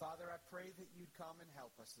pray that you'd come and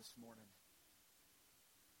help us this morning.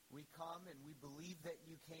 We come and we believe that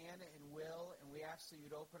you can and will, and we ask that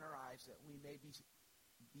you'd open our eyes that we may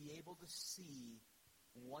be able to see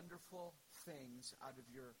wonderful things out of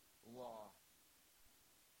your law.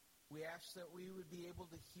 We ask that we would be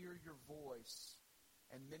able to hear your voice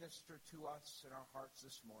and minister to us in our hearts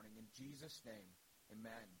this morning. In Jesus' name,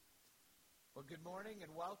 amen. Well, good morning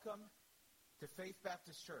and welcome to Faith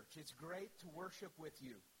Baptist Church. It's great to worship with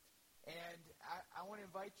you. And I want to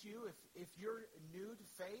invite you, if you're new to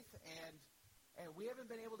faith and we haven't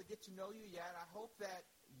been able to get to know you yet, I hope that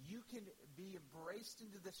you can be embraced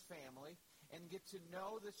into this family and get to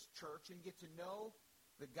know this church and get to know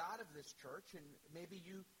the God of this church. And maybe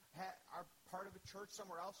you are part of a church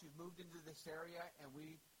somewhere else. You've moved into this area, and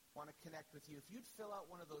we want to connect with you. If you'd fill out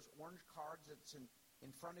one of those orange cards that's in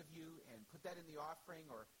front of you and put that in the offering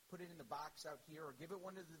or put it in the box out here or give it to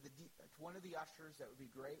one of the ushers, that would be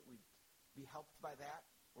great. We'd be helped by that.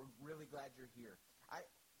 We're really glad you're here.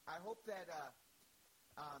 I hope that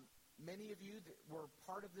many of you that were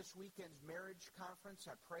part of this weekend's marriage conference,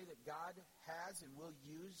 I pray that God has and will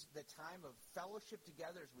use the time of fellowship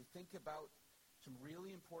together as we think about some really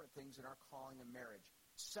important things in our calling of marriage.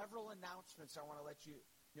 Several announcements I want to let you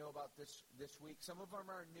know about this week. Some of them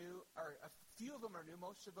are new, or a few of them are new.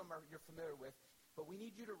 Most of them you're familiar with. But we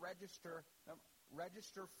need you to register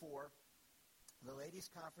for the ladies'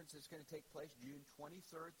 conference that's going to take place June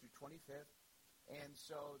 23rd through 25th. And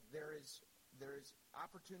so there's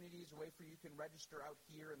opportunities, a way for you can register out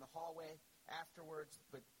here in the hallway afterwards,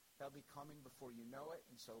 but they'll be coming before you know it.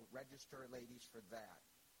 And so register, ladies, for that.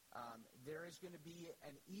 There is going to be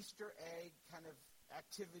an Easter egg kind of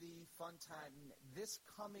activity, fun time this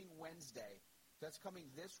coming Wednesday. That's coming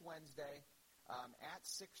this Wednesday at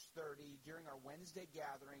 6:30 during our Wednesday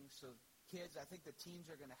gathering. So kids, I think the teens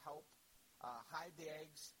are going to help hide the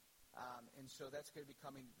eggs. And so that's going to be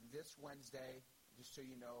coming this Wednesday, just so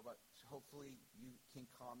you know. But hopefully you can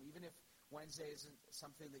come. Even if Wednesday isn't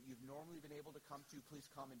something that you've normally been able to come to, please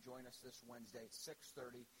come and join us this Wednesday at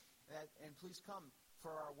 6:30. And please come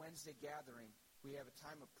for our Wednesday gathering. We have a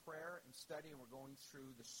time of prayer and study, and we're going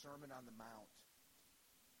through the Sermon on the Mount.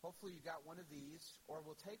 Hopefully you got one of these, or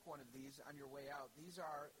we'll take one of these on your way out. These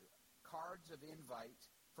are cards of invite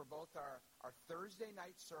for both our Thursday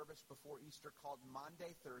night service before Easter called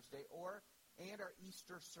Maundy Thursday, and our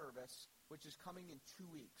Easter service, which is coming in 2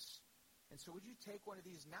 weeks. And so would you take one of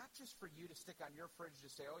these, not just for you to stick on your fridge to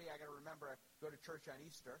say, oh yeah, I got to remember I go to church on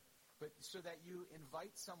Easter, but so that you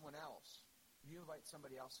invite someone else. You invite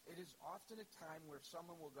somebody else. It is often a time where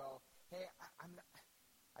someone will go, hey,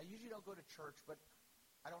 I usually don't go to church, but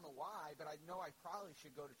I don't know why, but I know I probably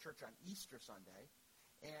should go to church on Easter Sunday,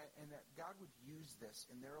 and that God would use this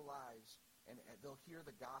in their lives, and they'll hear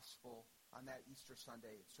the gospel on that Easter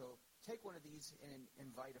Sunday. So take one of these and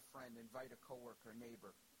invite a friend, invite a coworker, a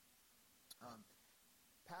neighbor.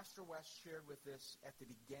 Pastor West shared with us at the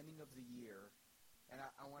beginning of the year, and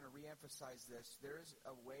I want to reemphasize this. There is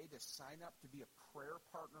a way to sign up to be a prayer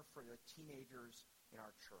partner for the teenagers in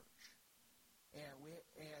our church.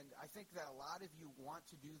 And I think that a lot of you want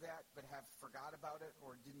to do that but have forgot about it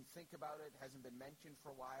or didn't think about it, hasn't been mentioned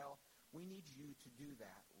for a while. We need you to do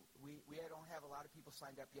that. We don't have a lot of people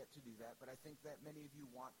signed up yet to do that, but I think that many of you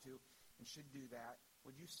want to and should do that.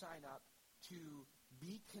 Would you sign up to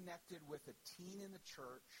be connected with a teen in the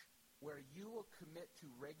church where you will commit to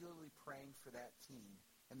regularly praying for that teen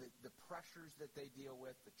and the pressures that they deal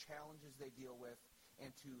with, the challenges they deal with, and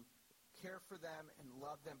to care for them and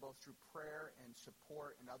love them both through prayer and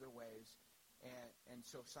support in other ways. And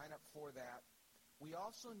so sign up for that. We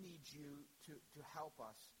also need you to help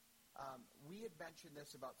us. We had mentioned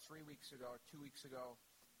this about 3 weeks ago or 2 weeks ago,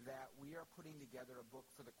 that we are putting together a book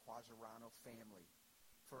for the Quasarano family,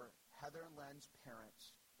 for Heather and Len's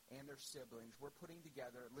parents and their siblings. We're putting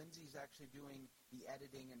together, Lindsay's actually doing the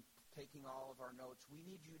editing and taking all of our notes. We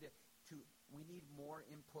need you we need more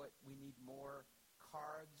input. We need more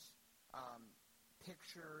cards,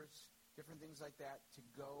 pictures, different things like that to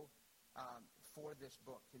go for this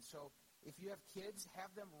book. And so if you have kids,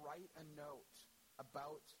 have them write a note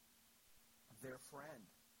about their friend,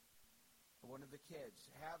 one of the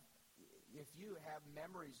kids. If you have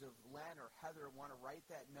memories of Len or Heather and want to write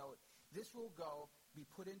that note, this will be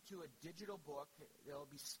put into a digital book.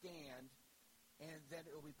 It'll be scanned, and then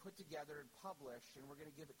it will be put together and published, and we're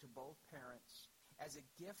going to give it to both parents as a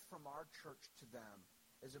gift from our church to them,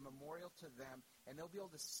 as a memorial to them, and they'll be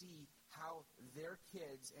able to see how their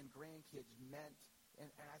kids and grandkids meant,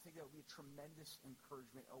 and I think that will be a tremendous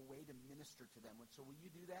encouragement, a way to minister to them. So will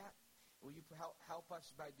you do that? Will you help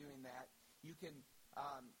us by doing that? You can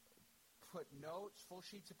put notes, full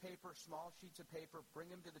sheets of paper, small sheets of paper, bring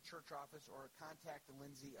them to the church office or contact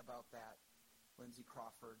Lindsay about that. Lindsay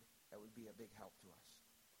Crawford, that would be a big help to us.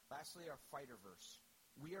 Lastly, our fighter verse.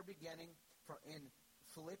 We are beginning in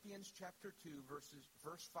Philippians chapter 2, verse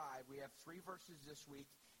 5. We have 3 verses this week.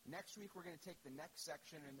 Next week, we're going to take the next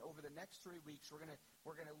section, and over the next 3 weeks, we're going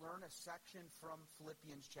to learn a section from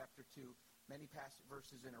Philippians chapter 2, many past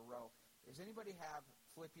verses in a row. Does anybody have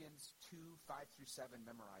Philippians 2, 5 through 7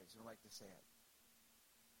 memorized and would like to say it?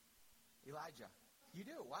 Elijah. You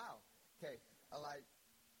do? Wow. Okay. Elijah.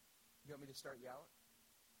 You want me to start you out?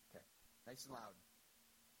 Okay. Nice and loud.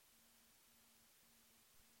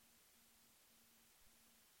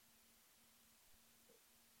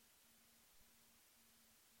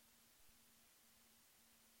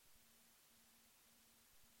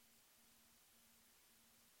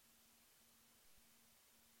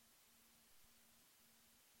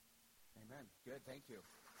 Amen. Good. Thank you.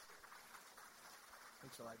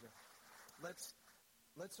 Thanks, Elijah.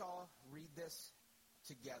 Let's all read this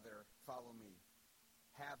together. Follow me.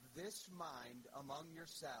 Have this mind among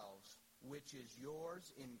yourselves, which is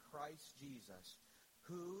yours in Christ Jesus,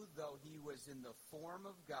 who, though he was in the form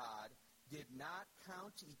of God, did not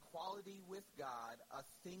count equality with God a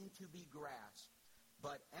thing to be grasped,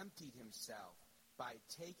 but emptied himself by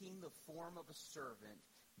taking the form of a servant,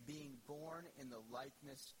 being born in the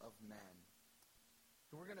likeness of men.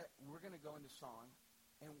 So we're gonna go into song,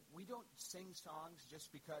 and we don't sing songs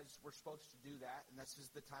just because we're supposed to do that, and this is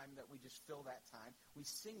the time that we just fill that time. We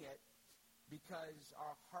sing it because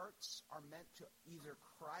our hearts are meant to either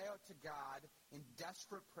cry out to God in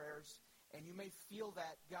desperate prayers, and you may feel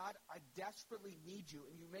that, God, I desperately need you,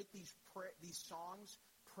 and you make these songs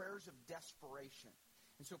prayers of desperation.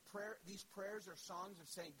 And so these prayers are songs of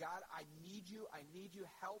saying, God, I need you,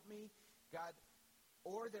 help me, God.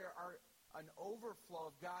 Or there are an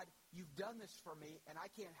overflow of, God, you've done this for me, and I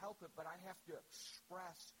can't help it, but I have to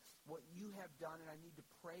express what you have done, and I need to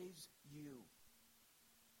praise you.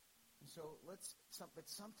 And so but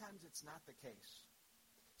sometimes it's not the case.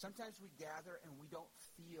 Sometimes we gather and we don't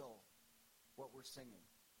feel what we're singing.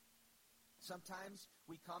 Sometimes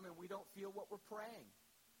we come and we don't feel what we're praying.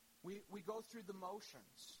 We go through the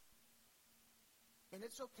motions. And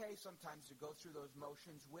it's okay sometimes to go through those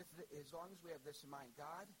motions as long as we have this in mind.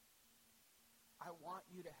 God, I want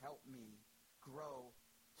you to help me grow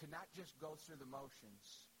to not just go through the motions,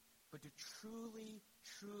 but to truly,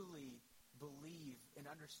 truly believe and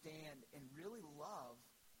understand and really love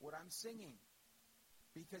what I'm singing,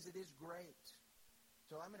 because it is great.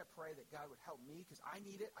 So I'm going to pray that God would help me, because I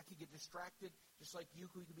need it. I could get distracted, just like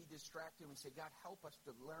you could be distracted. And we say, God, help us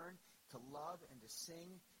to learn to love and to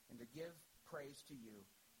sing and to give praise to you.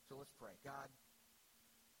 So let's pray. God,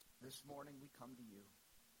 this morning we come to you.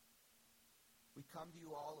 We come to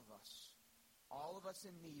you, all of us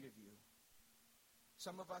in need of you.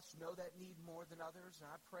 Some of us know that need more than others,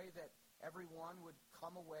 and I pray that everyone would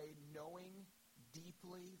come away knowing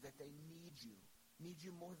deeply that they need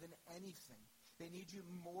you more than anything. They need you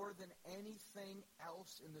more than anything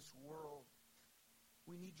else in this world.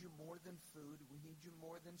 We need you more than food. We need you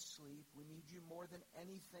more than sleep. We need you more than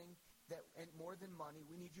anything, and more than money.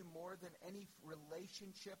 We need you more than any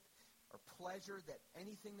relationship or pleasure, that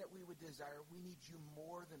anything that we would desire. We need you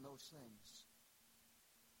more than those things.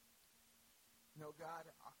 You know, God,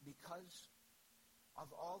 because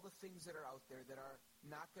of all the things that are out there that are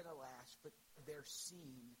not going to last, but they're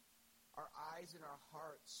seen, our eyes and our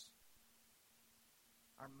hearts,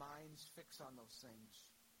 our minds fix on those things.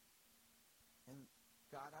 And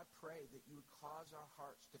God, I pray that you would cause our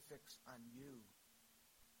hearts to fix on you.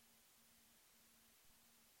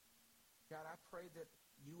 God, I pray that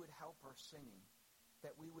you would help our singing,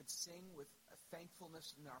 that we would sing with a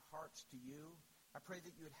thankfulness in our hearts to you. I pray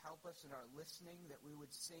that you would help us in our listening, that we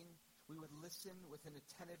would sing, we would listen with an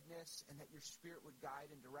attentiveness, and that your Spirit would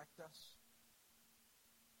guide and direct us.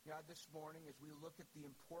 God, this morning, as we look at the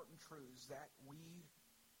important truths, that we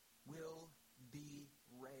will be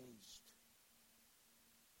raised,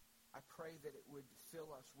 I pray that it would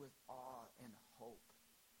fill us with awe and hope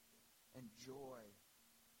and joy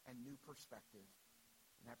and new perspective.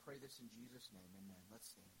 And I pray this in Jesus' name. Amen.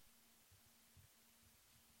 Let's stand.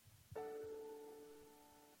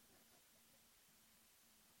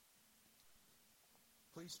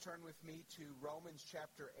 Please turn with me to Romans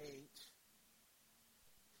chapter 8.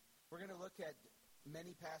 We're going to look at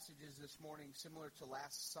many passages this morning similar to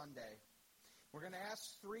last Sunday. We're going to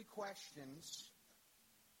ask 3 questions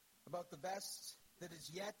about the best that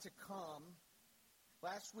is yet to come.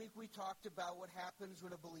 Last week we talked about what happens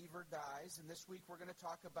when a believer dies, and this week we're going to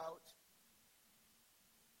talk about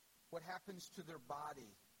what happens to their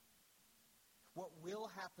body what will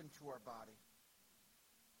happen to our body.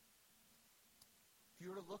 If you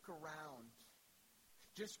were to look around,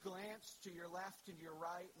 just glance to your left and your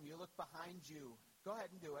right, and you look behind you. Go ahead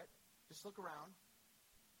and do it. Just look around.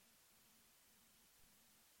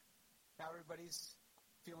 Now everybody's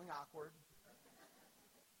feeling awkward.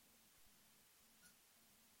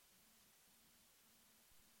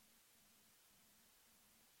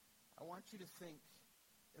 I want you to think,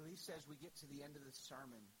 at least as we get to the end of the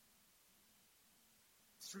sermon,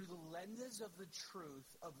 through the lenses of the truth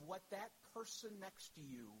of what that person next to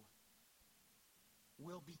you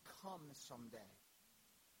will become someday.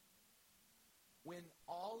 When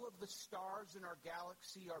all of the stars in our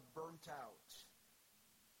galaxy are burnt out.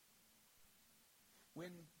 When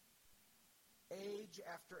age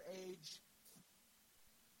after age,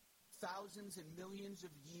 thousands and millions of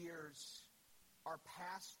years are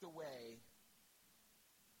passed away,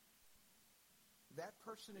 that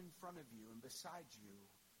person in front of you and beside you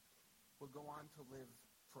will go on to live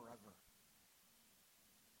forever.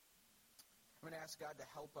 I'm going to ask God to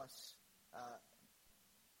help us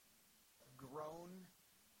groan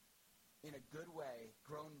in a good way,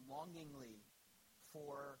 groan longingly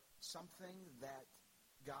for something that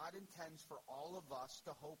God intends for all of us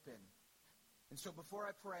to hope in. And so before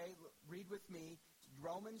I pray, read with me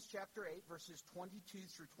Romans chapter 8, verses 22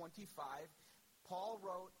 through 25. Paul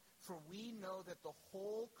wrote, "For we know that the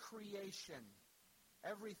whole creation,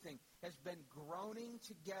 everything, has been groaning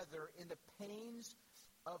together in the pains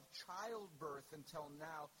of childbirth until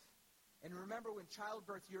now." And remember, when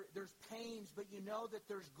childbirth, there's pains, but you know that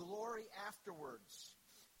there's glory afterwards.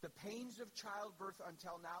 The pains of childbirth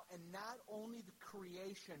until now, and not only the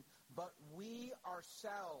creation, but we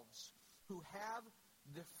ourselves who have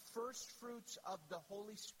the first fruits of the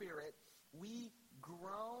Holy Spirit, we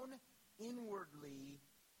groan inwardly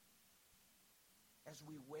as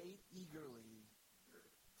we wait eagerly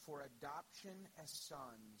for adoption as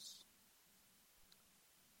sons,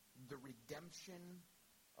 the redemption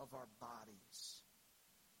of our bodies.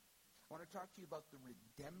 I want to talk to you about the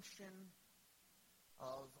redemption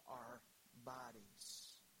of our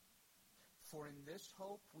bodies. For in this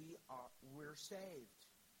hope we're saved.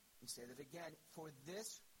 We say that again.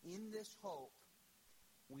 In this hope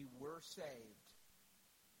we were saved.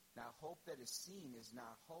 Now hope that is seen is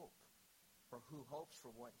not hope. For who hopes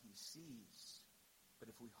for what he sees? But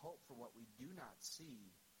if we hope for what we do not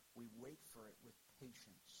see, we wait for it with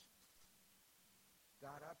patience.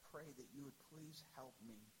 God, I pray that you would please help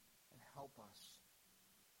me and help us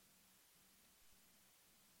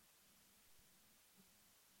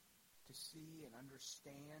to see and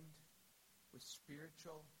understand with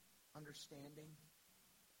spiritual understanding.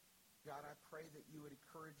 God, I pray that you would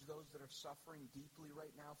encourage those that are suffering deeply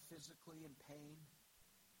right now, physically in pain,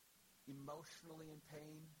 emotionally in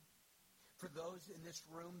pain. For those in this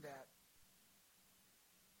room that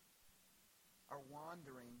are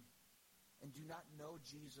wandering and do not know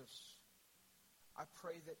Jesus, I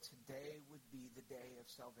pray that today would be the day of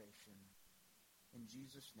salvation. In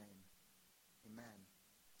Jesus' name, amen.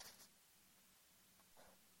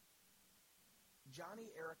 Joni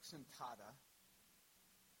Eareckson Tada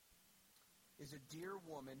is a dear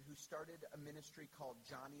woman who started a ministry called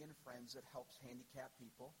Joni and Friends that helps handicapped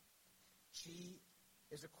people. She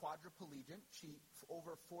is a quadriplegic. She,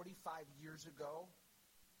 over 45 years ago,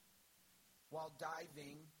 while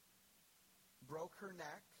diving, broke her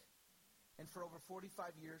neck, and for over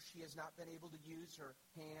 45 years she has not been able to use her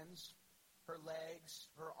hands, her legs,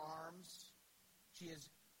 her arms. She has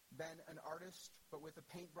been an artist, but with a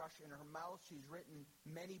paintbrush in her mouth. She's written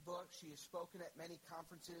many books. She has spoken at many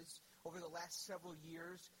conferences. Over the last several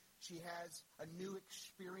years, she has a new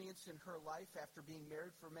experience in her life after being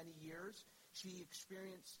married for many years. She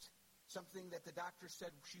experienced something that the doctor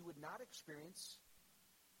said she would not experience: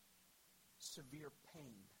 severe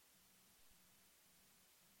pain.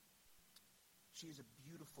 She is a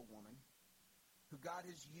beautiful woman who God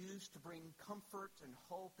has used to bring comfort and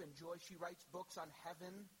hope and joy. She writes books on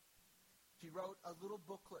heaven. She wrote a little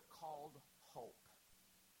booklet called Hope.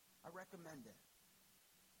 I recommend it.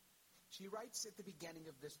 She writes at the beginning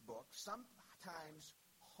of this book, sometimes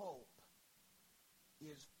hope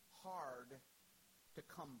is hard to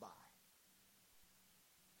come by.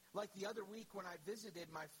 Like the other week when I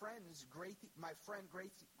visited my friend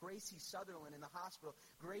Gracie Sutherland in the hospital.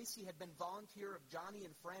 Gracie had been volunteer of Joni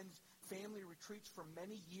and Friends family retreats for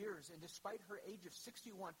many years, and despite her age of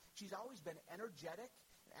 61, she's always been energetic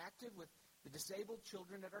and active with the disabled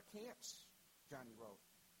children at our camps, Joni wrote.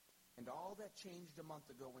 And all that changed a month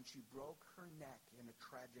ago when she broke her neck in a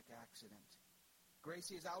tragic accident.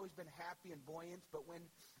 Gracie has always been happy and buoyant, but when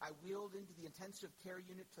I wheeled into the intensive care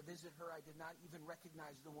unit to visit her, I did not even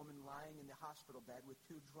recognize the woman lying in the hospital bed with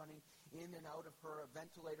tubes running in and out of her, a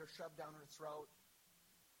ventilator shoved down her throat,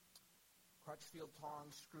 Crutchfield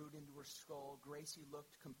tongs screwed into her skull. Gracie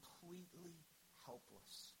looked completely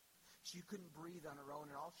helpless. She couldn't breathe on her own,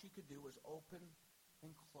 and all she could do was open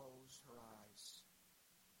and close her eyes.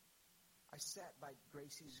 I sat by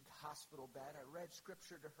Gracie's hospital bed. I read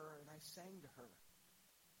scripture to her, and I sang to her,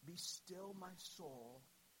 "Be still, my soul.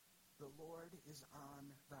 The Lord is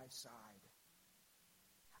on thy side."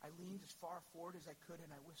 I leaned as far forward as I could,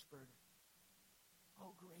 and I whispered,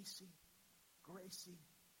 "Oh, Gracie, Gracie,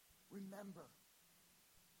 remember,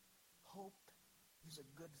 hope is a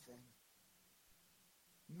good thing.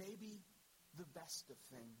 Maybe the best of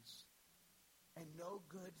things. And no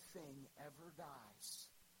good thing ever dies."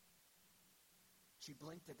 She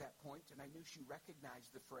blinked at that point, and I knew she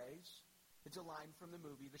recognized the phrase. It's a line from the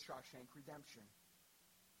movie The Shawshank Redemption.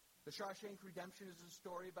 The Shawshank Redemption is a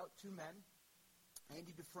story about two men,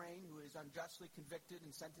 Andy Dufresne, who is unjustly convicted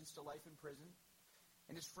and sentenced to life in prison,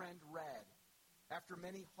 and his friend Red. After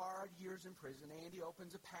many hard years in prison, Andy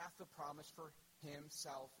opens a path of promise for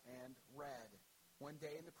himself and Red. One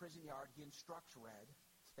day in the prison yard, he instructs Red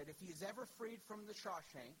that if he is ever freed from the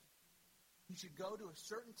Shawshank, he should go to a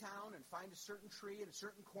certain town and find a certain tree and a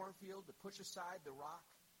certain cornfield to push aside the rock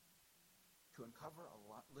to uncover a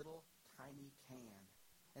little tiny can,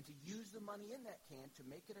 and to use the money in that can to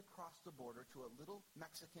make it across the border to a little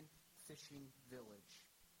Mexican fishing village.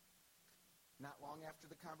 Not long after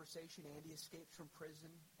the conversation, Andy escapes from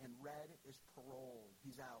prison, and Red is paroled.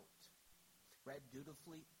 He's out. Red,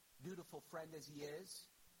 dutiful friend as he is,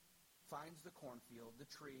 finds the cornfield, the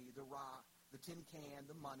tree, the rock, the tin can,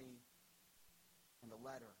 the money, and a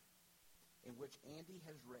letter in which Andy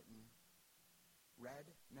has written, "Red,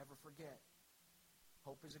 never forget.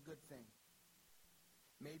 Hope is a good thing.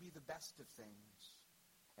 Maybe the best of things.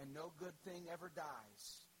 And no good thing ever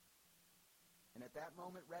dies." And at that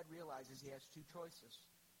moment, Red realizes he has two choices.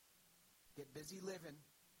 Get busy living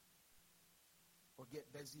or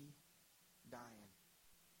get busy dying.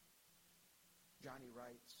 Johnny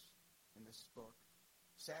writes in this book,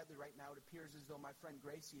 "Sadly, right now, it appears as though my friend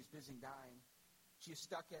Gracie is busy dying. She is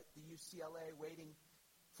stuck at the UCLA waiting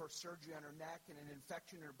for surgery on her neck, and an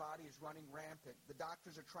infection in her body is running rampant. The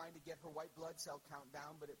doctors are trying to get her white blood cell count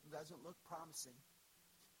down, but it doesn't look promising.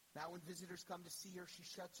 Now when visitors come to see her, she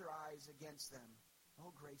shuts her eyes against them.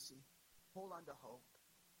 Oh, Gracie, hold on to hope.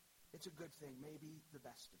 It's a good thing, maybe the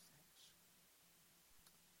best of things."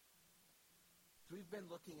 As we've been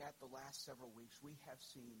looking at the last several weeks, we have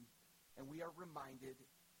seen, and we are reminded,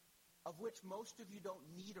 of which most of you don't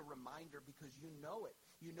need a reminder because you know it.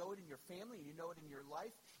 You know it in your family, you know it in your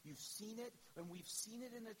life. You've seen it, and we've seen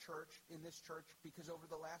it in this church, because over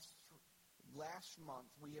the last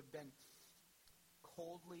month we have been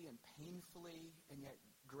coldly and painfully and yet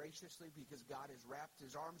graciously, because God has wrapped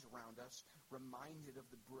his arms around us, reminded of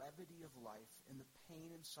the brevity of life and the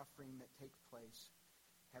pain and suffering that take place,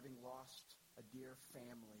 having lost a dear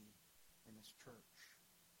family in this church.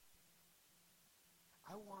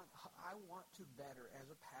 I want to better, as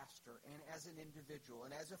a pastor and as an individual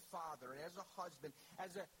and as a father and as a husband,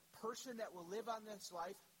 as a person that will live on this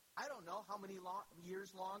life, I don't know how many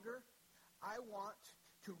years longer, I want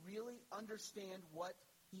to really understand what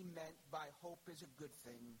he meant by hope is a good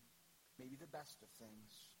thing, maybe the best of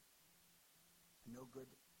things. No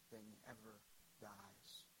good thing ever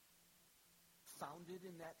dies. Founded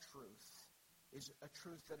in that truth is a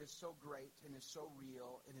truth that is so great and is so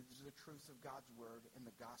real, and it is the truth of God's Word and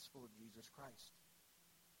the gospel of Jesus Christ.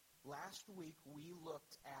 Last week, we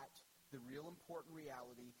looked at the real important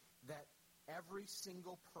reality that every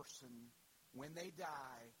single person, when they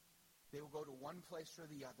die, they will go to one place or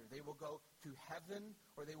the other. They will go to heaven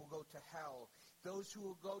or they will go to hell. Those who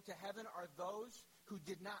will go to heaven are those who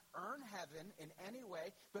did not earn heaven in any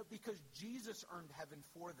way, but because Jesus earned heaven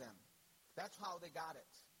for them. That's how they got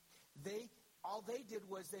it. All they did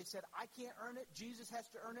was they said, "I can't earn it. Jesus has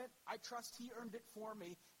to earn it. I trust he earned it for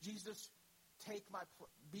me. Jesus,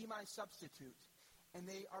 be my substitute." And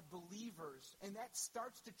they are believers. And that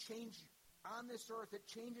starts to change on this earth. It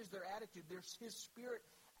changes their attitude. His Spirit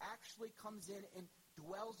actually comes in and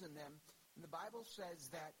dwells in them. And the Bible says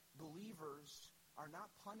that believers are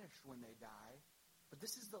not punished when they die. But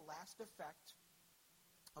this is the last effect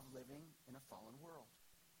of living in a fallen world.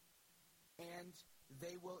 And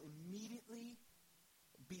they will immediately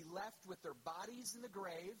be left with their bodies in the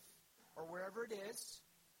grave or wherever it is,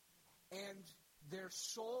 and their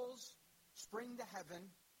souls spring to heaven,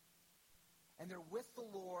 and they're with the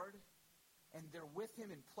Lord, and they're with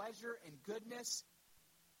him in pleasure and goodness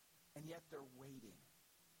and yet they're waiting.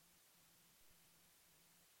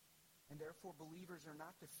 And therefore, believers are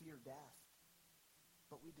not to fear death,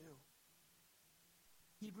 but we do.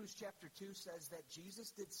 Hebrews chapter 2 says that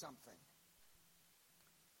Jesus did something.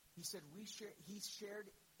 He said he shared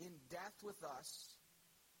in death with us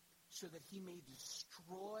so that he may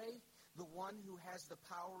destroy the one who has the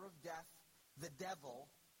power of death, the devil,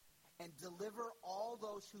 and deliver all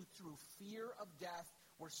those who through fear of death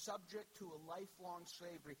were subject to a lifelong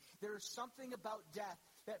slavery. There is something about death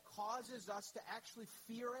that causes us to actually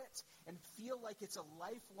fear it and feel like it's a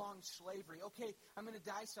lifelong slavery. Okay, I'm going to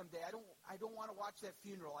die someday. I don't want to watch that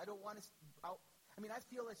funeral. I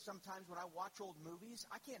feel like sometimes when I watch old movies,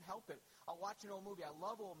 I can't help it. I'll watch an old movie. I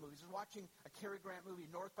love old movies. I was watching a Cary Grant movie,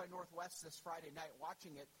 North by Northwest, this Friday night,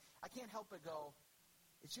 watching it. I can't help but go,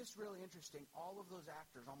 it's just really interesting. All of those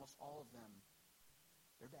actors, almost all of them,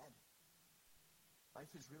 they're dead.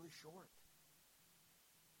 Life is really short.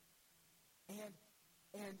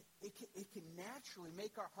 And it can naturally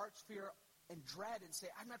make our hearts fear and dread and say,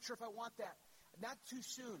 I'm not sure if I want that. Not too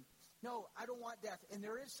soon. No, I don't want death. And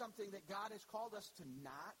there is something that God has called us to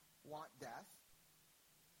not want death.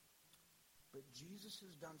 But Jesus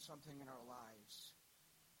has done something in our lives.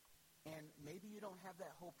 And maybe you don't have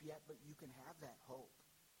that hope yet, but you can have that hope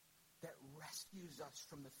that rescues us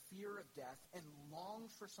from the fear of death and longs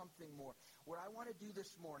for something more. What I want to do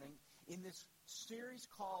this morning in this series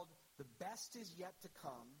called The Best Is Yet to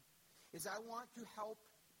Come is I want to help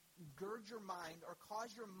gird your mind or cause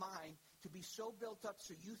your mind to be so built up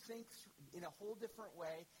so you think in a whole different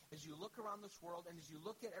way as you look around this world and as you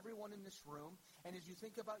look at everyone in this room and as you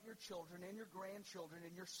think about your children and your grandchildren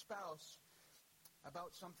and your spouse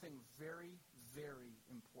about something very, very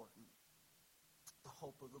important. The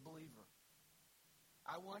hope of the believer.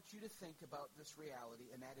 I want you to think about this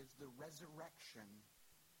reality, and that is the resurrection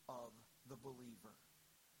of the believer.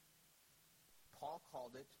 Paul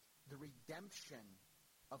called it the redemption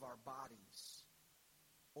of our bodies,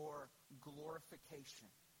 or glorification.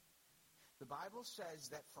 The Bible says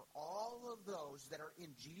that for all of those that are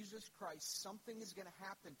in Jesus Christ, something is going to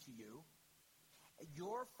happen to you.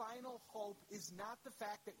 Your final hope is not the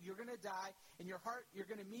fact that you're going to die and your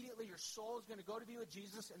soul is going to go to be with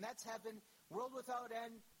Jesus, and that's heaven, world without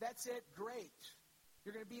end, that's it, great.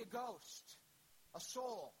 You're going to be a ghost, a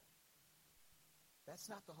soul. That's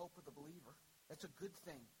not the hope of the believer. That's a good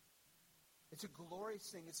thing. It's a glorious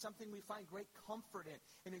thing. It's something we find great comfort in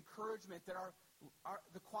and encouragement that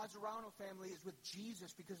the Quasarano family is with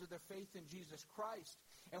Jesus because of their faith in Jesus Christ.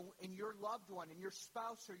 And your loved one and your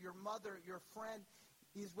spouse or your mother, your friend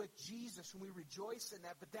is with Jesus, and we rejoice in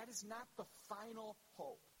that. But that is not the final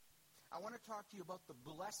hope. I want to talk to you about the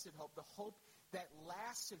blessed hope, the hope that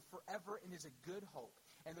lasts and forever and is a good hope,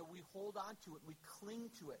 and that we hold on to it, we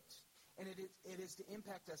cling to it, and it is to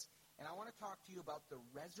impact us. And I want to talk to you about the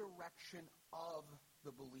resurrection of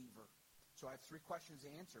the believer. So I have 3 questions to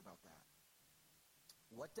answer about that.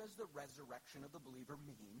 What does the resurrection of the believer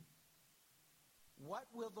mean? What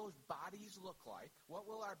will those bodies look like? What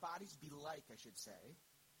will our bodies be like, I should say?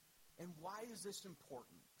 And why is this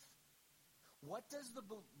important? What does the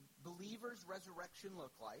believer's resurrection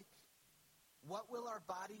look like? What will our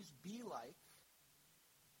bodies be like?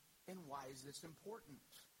 And why is this important?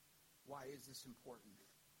 Why is this important?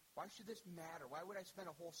 Why should this matter? Why would I spend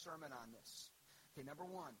a whole sermon on this? Okay, number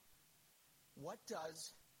 1, what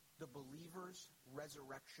does the believer's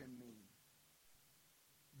resurrection mean?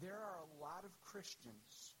 There are a lot of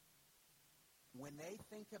Christians, when they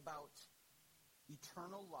think about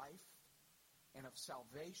eternal life and of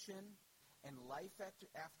salvation and life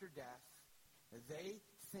after death, they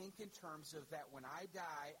think in terms of that when I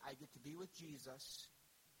die, I get to be with Jesus.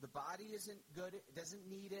 The body isn't good. It doesn't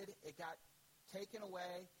need it. It got taken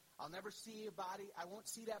away. I'll never see a body. I won't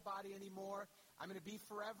see that body anymore. I'm going to be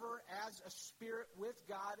forever as a spirit with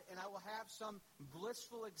God, and I will have some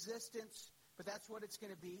blissful existence, but that's what it's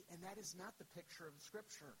going to be, and that is not the picture of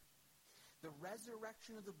Scripture. The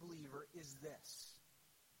resurrection of the believer is this.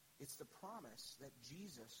 It's the promise that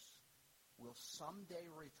Jesus will someday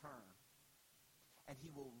return, and he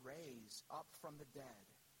will raise up from the dead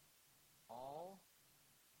all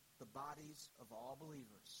the bodies of all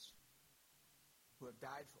believers who have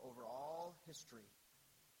died over all history.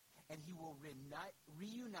 And he will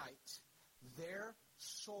reunite their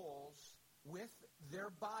souls with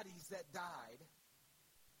their bodies that died.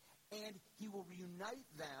 And he will reunite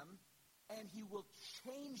them, and he will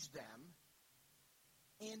change them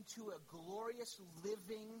into a glorious,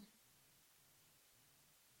 living,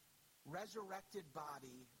 resurrected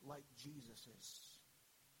body like Jesus's.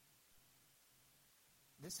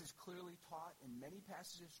 This is clearly taught in many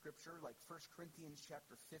passages of Scripture, like 1 Corinthians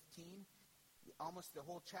chapter 15. Almost the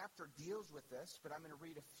whole chapter deals with this, but I'm going to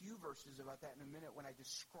read a few verses about that in a minute when I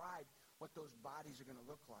describe what those bodies are going to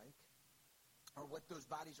look like, or what those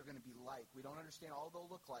bodies are going to be like. We don't understand all they'll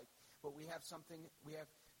look like, but we have some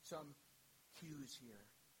cues here.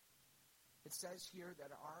 It says here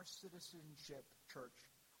that our citizenship, church,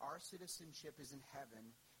 our citizenship is in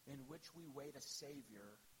heaven, in which we wait a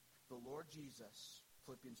Savior, the Lord Jesus,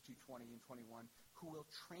 Philippians 2:20 and 21, who will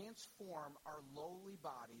transform our lowly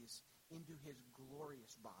bodies into his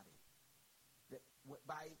glorious body. That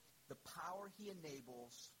by the power he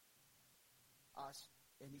enables us,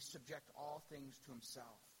 and he subject all things to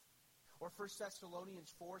himself. Or 1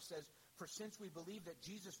 Thessalonians 4 says, for since we believe that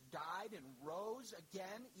Jesus died and rose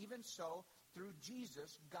again, even so, through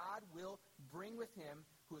Jesus, God will bring with him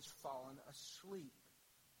who has fallen asleep.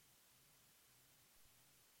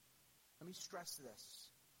 Let me stress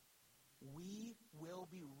this. We will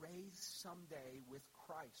be raised someday with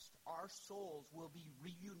Christ. Our souls will be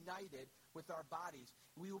reunited with our bodies.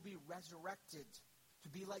 We will be resurrected to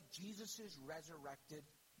be like Jesus' resurrected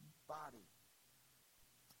body.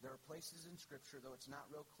 There are places in Scripture, though it's not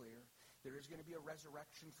real clear, there is going to be a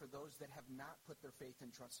resurrection for those that have not put their faith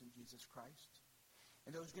and trust in Jesus Christ.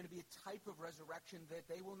 And there's going to be a type of resurrection that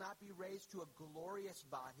they will not be raised to a glorious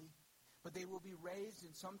body, but they will be raised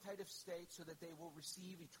in some type of state so that they will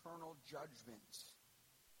receive eternal judgment.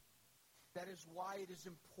 That is why it is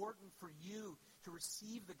important for you to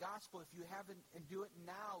receive the gospel if you haven't, and do it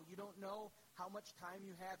now. You don't know how much time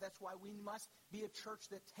you have. That's why we must be a church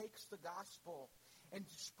that takes the gospel and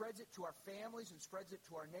spreads it to our families and spreads it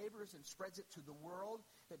to our neighbors and spreads it to the world,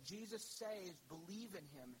 that Jesus says, believe in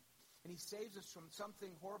him. And he saves us from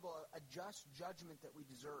something horrible, a just judgment that we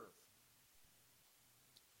deserve.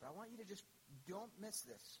 But I want you to just, don't miss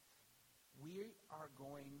this. We are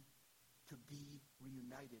going to be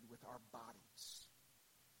reunited with our bodies.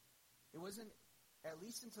 It wasn't, at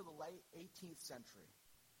least until the late 18th century,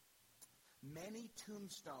 many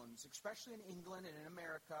tombstones, especially in England and in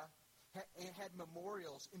America, had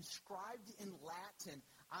memorials inscribed in Latin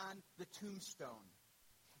on the tombstone.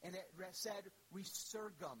 And it said,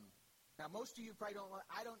 resurgam. Now, most of you probably don't,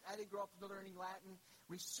 I didn't grow up learning Latin.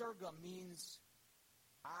 Resurgam means,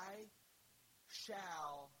 I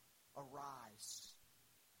shall arise.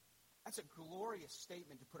 That's a glorious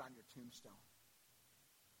statement to put on your tombstone.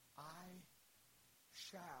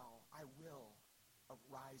 I will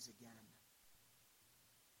arise again.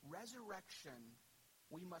 Resurrection,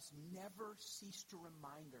 we must never cease to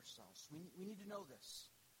remind ourselves. We need to know this.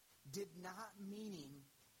 Did not mean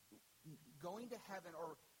going to heaven,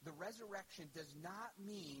 or the resurrection does not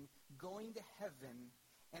mean going to heaven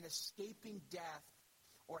and escaping death,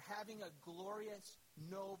 or having a glorious,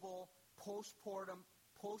 noble, post-mortem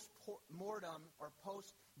or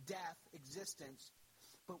post-death existence.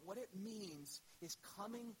 But what it means is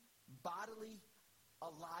coming bodily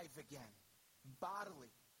alive again.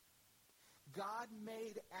 Bodily. God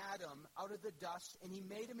made Adam out of the dust, and he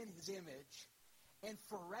made him in his image. And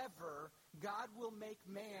forever, God will make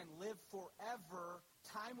man live forever,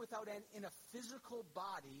 time without end, in a physical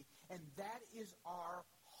body. And that is our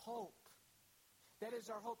hope. That is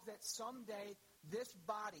our hope, that someday this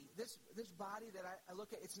body that I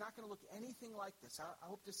look at, it's not going to look anything like this. I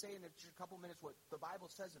hope to say in just a couple minutes what the Bible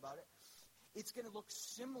says about it. It's going to look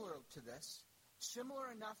similar to this,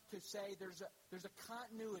 similar enough to say there's a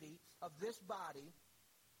continuity of this body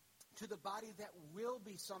to the body that will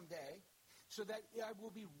be someday, so that it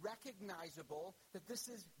will be recognizable that this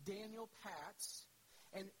is Daniel Patz,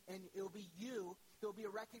 and it'll be you. It'll be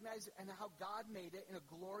recognized and how God made it in a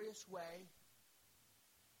glorious way.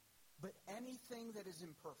 But anything that is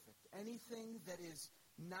imperfect, anything that is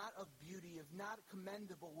not of beauty, of not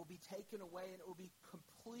commendable, will be taken away, and it will be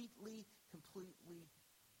completely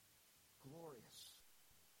glorious.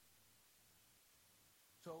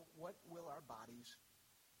 So what will our bodies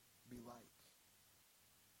be like?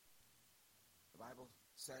 The Bible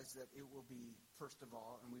says that it will be, first of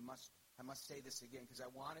all, and I must say this again because I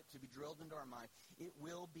want it to be drilled into our mind, it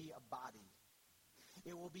will be a body.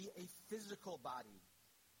 It will be a physical body.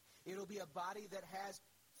 It'll be a body that has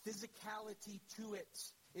physicality to it.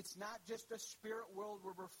 It's not just a spirit world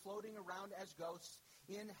where we're floating around as ghosts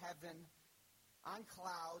in heaven, on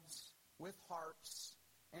clouds, with harps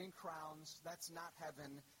and crowns. That's not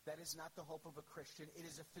heaven. That is not the hope of a Christian. It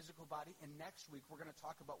is a physical body. And next week, we're going to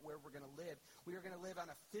talk about where we're going to live. We are going to live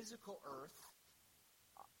on a physical earth.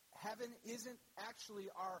 Heaven isn't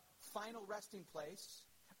actually our final resting place.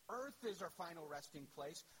 Earth is our final resting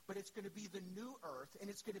place, but it's going to be the new earth, and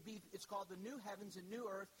it's called the new heavens and new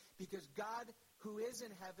earth because God, who is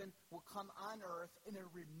in heaven, will come on earth in a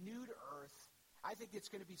renewed earth. I think it's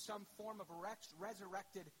going to be some form of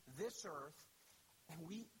resurrected this earth,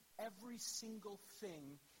 and every single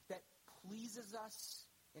thing that pleases us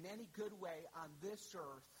in any good way on this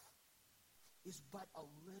earth is but a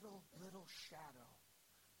little shadow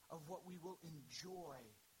of what we will enjoy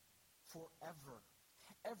forever.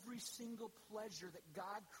 Every single pleasure that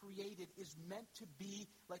God created is meant to be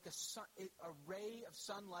like a ray of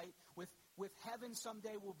sunlight. With heaven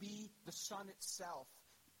someday will be the sun itself,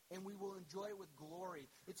 and we will enjoy it with glory.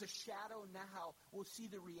 It's a shadow now. We'll see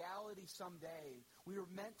the reality someday. We were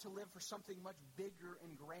meant to live for something much bigger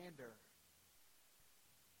and grander.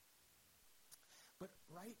 But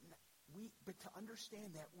but to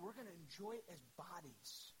understand that, we're going to enjoy it as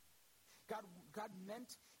bodies. God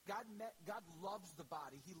loves the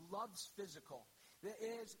body. He loves physical. There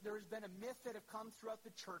has been a myth that have come throughout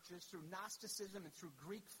the churches through Gnosticism and through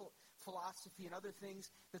Greek philosophy and other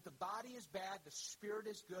things that the body is bad, the spirit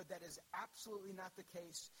is good. That is absolutely not the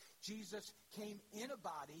case. Jesus came in a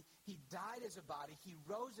body. He died as a body. He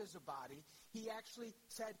rose as a body. He actually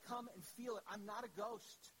said, "Come and feel it. I'm not a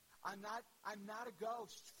ghost. I'm not a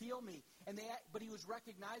ghost. Feel me." But he was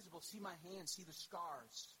recognizable. See my hands. See the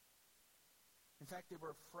scars. In fact, they were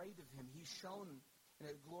afraid of him. He's shown in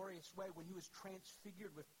a glorious way when he was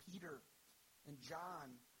transfigured with Peter and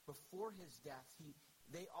John before his death.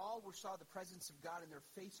 They all saw the presence of God, and their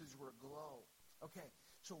faces were aglow. Okay,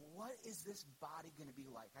 so what is this body going to be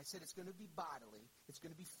like? I said it's going to be bodily. It's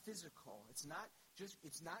going to be physical. It's not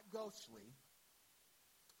ghostly.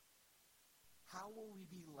 How will we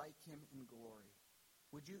be like him in glory?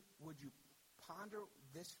 Would you ponder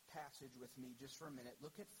this passage with me just for a minute?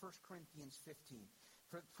 Look at 1 Corinthians 15.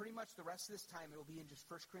 For pretty much the rest of this time, it will be in just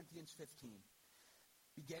 1 Corinthians 15.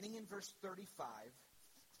 Beginning in verse 35,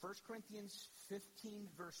 1 Corinthians 15,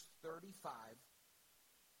 verse 35,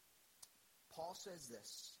 Paul says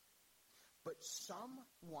this, "But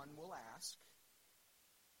someone will ask,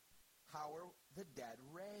 how are the dead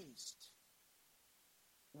raised?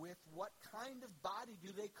 With what kind of body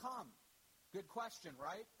do they come?" Good question,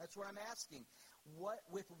 right? That's what I'm asking.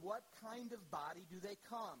 With what kind of body do they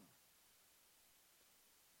come?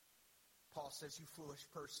 Paul says, "You foolish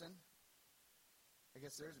person." I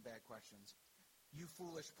guess there's bad questions. You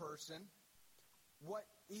foolish person. But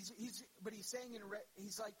he's saying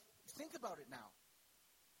he's like, think about it now.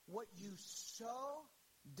 What you sow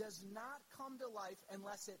does not come to life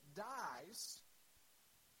unless it dies.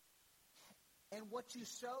 And what you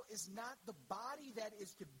sow is not the body that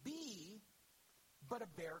is to be, but a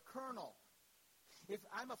bare kernel. If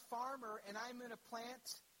I'm a farmer and I'm going to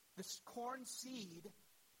plant this corn seed,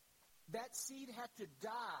 that seed had to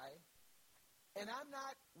die, and I'm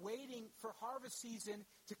not waiting for harvest season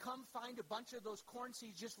to come find a bunch of those corn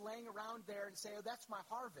seeds just laying around there and say, "Oh, that's my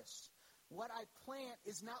harvest." What I plant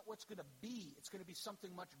is not what's going to be. It's going to be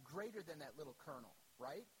something much greater than that little kernel,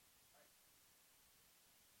 right?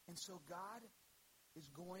 And so God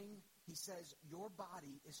he says, your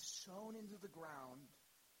body is sown into the ground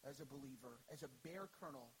as a believer, as a bare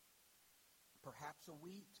kernel, perhaps a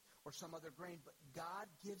wheat or some other grain, but God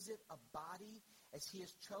gives it a body as he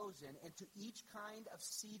has chosen, and to each kind of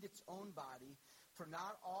seed its own body. For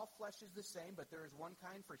not all flesh is the same, but there is one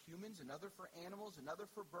kind for humans, another for animals, another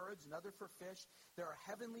for birds, another for fish. There are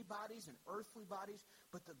heavenly bodies and earthly bodies,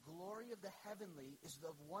 but the glory of the heavenly is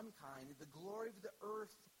of one kind, and the glory of the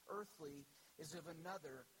earthly is of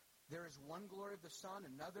another. There is one glory of the sun,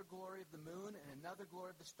 another glory of the moon, and another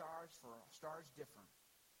glory of the stars, for stars differ.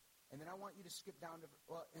 And then I want you to skip down to,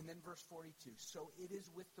 and then verse 42. So it is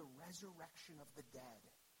with the resurrection of the dead.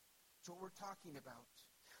 That's what we're talking about.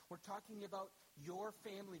 We're talking about your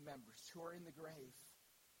family members who are in the grave.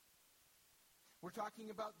 We're talking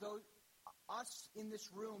about us in this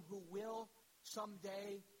room who will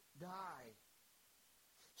someday die.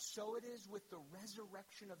 So it is with the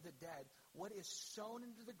resurrection of the dead. What is sown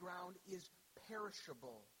into the ground is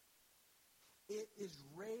perishable. It is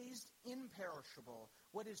raised imperishable.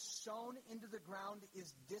 What is sown into the ground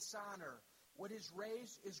is dishonor. What is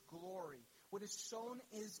raised is glory. What is sown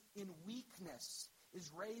is in weakness,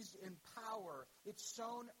 is raised in power. It's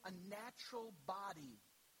sown a natural body.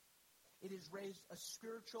 It is raised a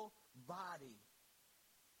spiritual body.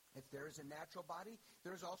 If there is a natural body,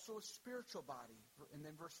 there is also a spiritual body. And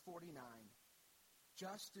then verse 49.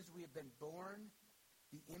 Just as we have been born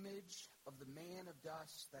the image of the man of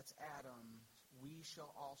dust, that's Adam, we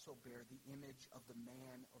shall also bear the image of the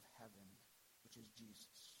man of heaven, which is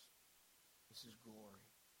Jesus. This is glory.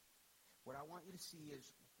 What I want you to see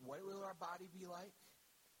is What will our body be like?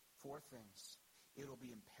 4 things. It'll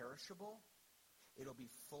be imperishable. It'll be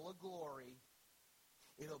full of glory.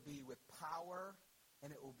 It'll be with power.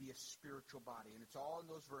 And it will be a spiritual body. And it's all in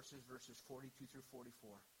those verses 42 through 44.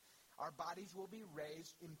 Our bodies will be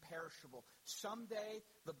raised imperishable. Someday,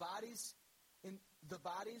 the bodies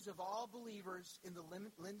of all believers in the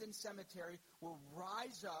Linden Cemetery will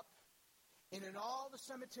rise up, and in all the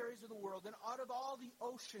cemeteries of the world, and out of all the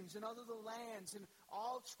oceans and out of the lands, and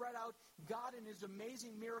all spread out, God in His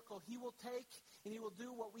amazing miracle, He will take and He will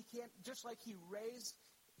do what we can't, just like He raised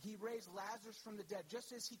Lazarus from the dead.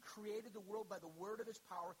 Just as He created the world by the word of His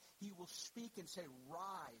power, He will speak and say,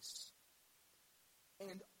 rise.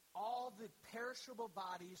 And all the perishable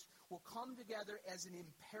bodies will come together as an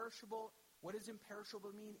imperishable. What does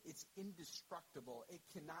imperishable mean? It's indestructible. It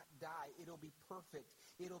cannot die. It'll be perfect.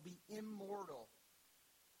 It'll be immortal.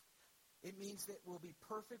 It means that we'll be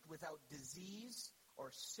perfect without disease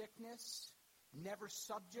or sickness, never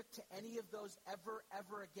subject to any of those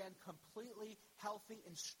ever again, completely healthy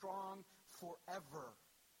and strong forever.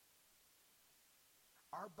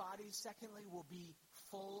 Our bodies, secondly, will be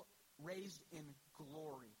raised in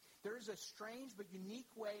glory. There is a strange but unique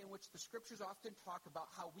way in which the Scriptures often talk about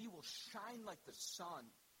how we will shine like the sun.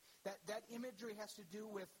 That imagery has to do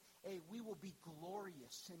with we will be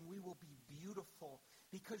glorious and we will be beautiful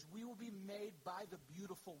because we will be made by the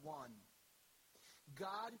beautiful one.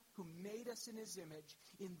 God, who made us in His image,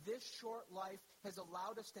 in this short life has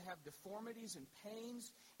allowed us to have deformities and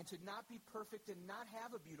pains and to not be perfect and not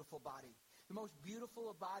have a beautiful body. The most beautiful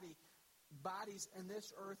of bodies in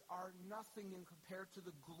this earth are nothing in compared to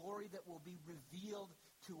the glory that will be revealed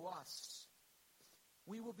to us.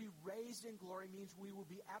 We will be raised in glory means we will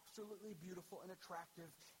be absolutely beautiful and attractive,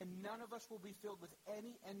 and none of us will be filled with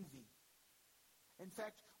any envy. In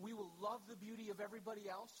fact, we will love the beauty of everybody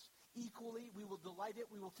else equally. We will delight it.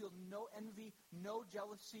 We will feel no envy, no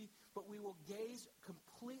jealousy, but we will gaze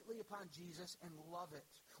completely upon Jesus and love it.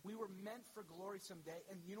 We were meant for glory someday,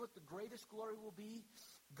 and you know what the greatest glory will be?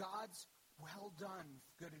 God's well done,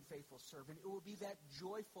 good and faithful servant. It will be that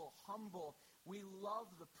joyful, humble, we love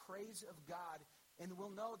the praise of God, and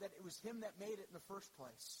we'll know that it was Him that made it in the first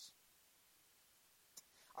place.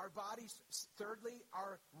 Our bodies, thirdly,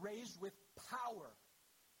 are raised with power.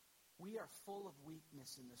 We are full of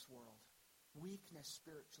weakness in this world. Weakness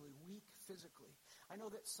spiritually, weak physically. I know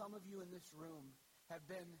that some of you in this room have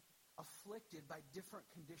been afflicted by different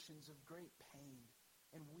conditions of great pain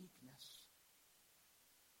and weakness.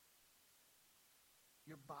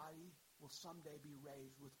 Your body will someday be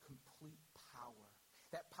raised with complete power.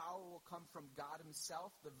 That power will come from God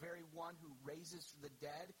Himself, the very one who raises the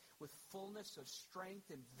dead with fullness of strength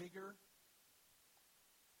and vigor,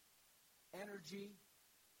 energy.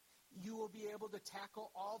 You will be able to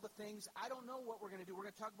tackle all the things. I don't know what we're going to do. We're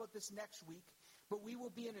going to talk about this next week. But we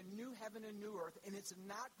will be in a new heaven and new earth, and it's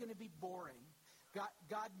not going to be boring.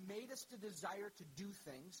 God made us to desire to do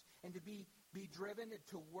things and to be driven and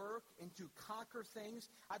to work and to conquer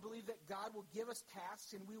things. I believe that God will give us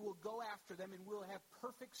tasks, and we will go after them, and we will have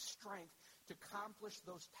perfect strength to accomplish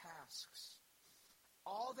those tasks.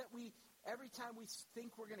 Every time we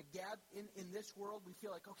think we're going to get in this world, we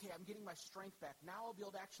feel like, okay, I'm getting my strength back. Now I'll be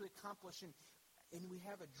able to actually accomplish, and we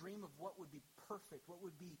have a dream of what would be perfect, what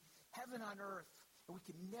would be heaven on earth, and we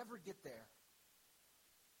can never get there.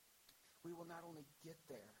 We will not only get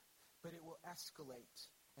there, but it will escalate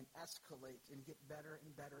and get better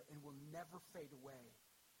and better and will never fade away.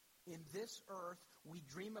 In this earth, we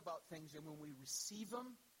dream about things, and when we receive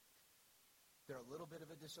them, they're a little bit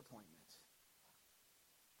of a disappointment.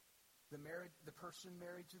 The person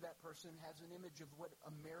married to that person has an image of what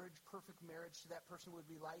a perfect marriage to that person would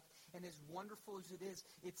be like. And as wonderful as it is,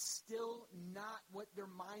 it's still not what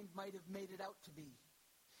their mind might have made it out to be.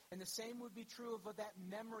 And the same would be true of that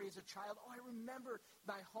memory as a child. Oh, I remember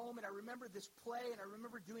my home, and I remember this play, and I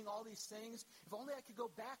remember doing all these things. If only I could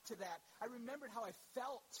go back to that. I remembered how I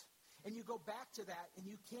felt. And you go back to that, and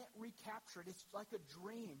you can't recapture it. It's like a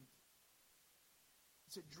dream.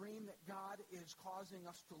 It's a dream that God is causing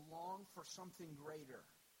us to long for something greater.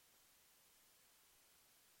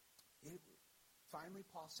 Finally,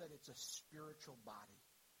 Paul said it's a spiritual body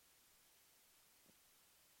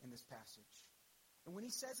in this passage. And when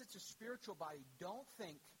he says it's a spiritual body, don't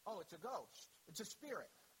think, oh, it's a ghost. It's a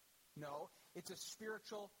spirit. No, it's a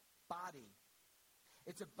spiritual body.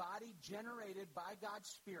 It's a body generated by God's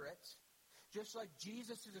Spirit. Just like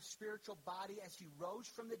Jesus is a spiritual body as He rose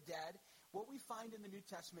from the dead, what we find in the New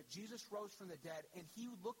Testament, Jesus rose from the dead, and He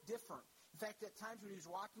looked different. In fact, at times when He was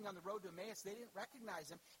walking on the road to Emmaus, they didn't recognize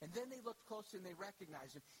Him, and then they looked closer and they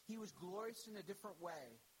recognized Him. He was glorious in a different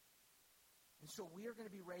way. And so we are going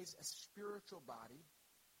to be raised a spiritual body.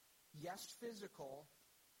 Yes, physical,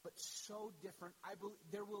 but so different. I believe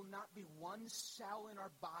there will not be one cell in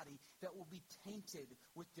our body that will be tainted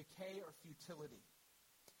with decay or futility.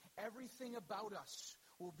 Everything about us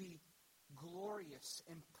will be glorious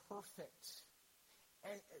and perfect.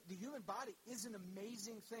 And the human body is an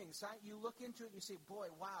amazing thing. So you look into it and you say, boy,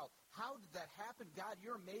 wow, how did that happen? God,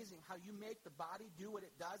 you're amazing how you make the body do what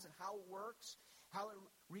it does and how it works, how it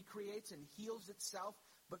recreates and heals itself.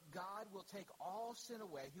 But God will take all sin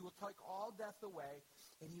away. He will take all death away,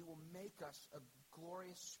 and he will make us a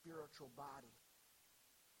glorious spiritual body.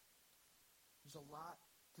 There's a lot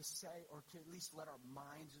to say, or to at least let our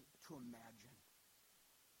minds to imagine.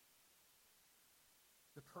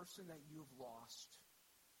 The person that you've lost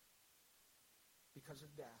because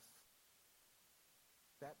of death,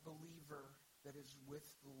 that believer that is with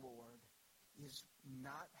the Lord is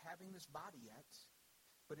not having this body yet,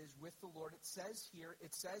 but is with the Lord. It says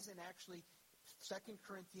in actually 2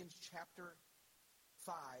 Corinthians chapter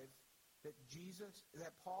 5,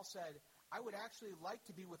 that Paul said, I would actually like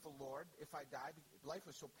to be with the Lord if I died. Life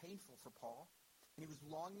was so painful for Paul, and he was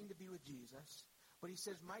longing to be with Jesus. But he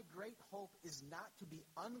says, my great hope is not to be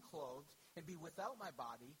unclothed and be without my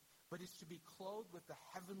body, but is to be clothed with the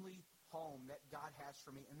heavenly home that God has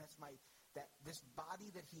for me. And that's this body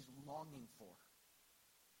that he's longing for.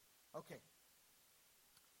 Okay.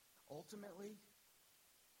 Ultimately,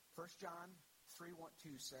 1 John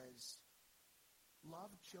 3:2 says,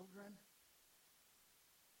 love children.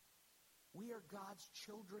 We are God's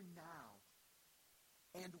children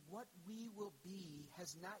now. And what we will be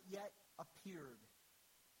has not yet appeared.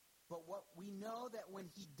 But what we know that when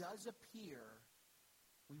he does appear,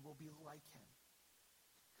 we will be like him.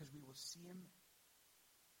 Because we will see him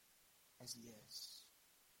as he is.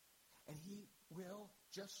 And he will,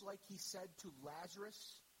 just like he said to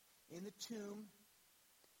Lazarus in the tomb,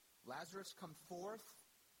 Lazarus, come forth.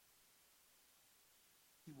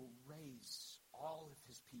 He will raise all of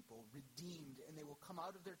his people, redeemed, and they will come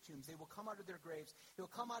out of their tombs. They will come out of their graves. They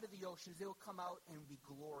will come out of the oceans. They will come out and be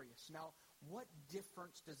glorious. Now, what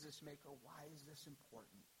difference does this make, or why is this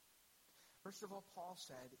important? First of all, Paul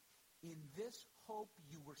said, in this hope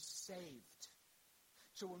you were saved.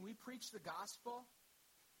 So when we preach the gospel,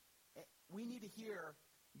 we need to hear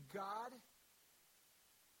God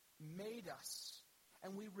made us,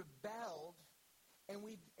 and we rebelled, and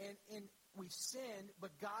we sinned, but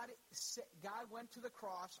God went to the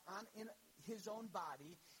cross in his own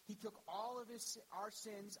body. He took all of our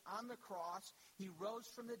sins on the cross. He rose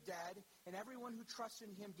from the dead, and everyone who trusts in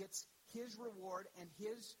him gets his reward and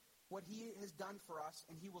what he has done for us,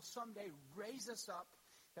 and he will someday raise us up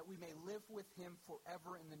that we may live with him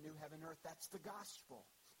forever in the new heaven and earth. That's the gospel,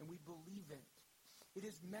 and we believe it. It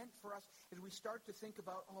is meant for us as we start to think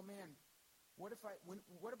about, oh man, what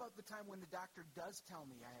about the time when the doctor does tell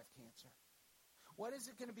me I have cancer? What is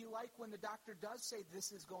it going to be like when the doctor does say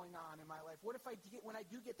this is going on in my life? What if when I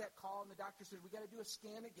do get that call and the doctor says we got to do a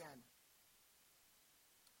scan again?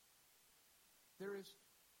 There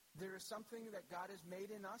is something that God has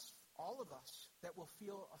made in us, all of us, that will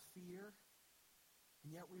feel a fear,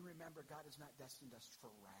 and yet we remember God has not destined us for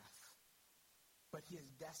wrath, but he has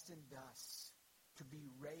destined us to be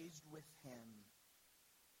raised with him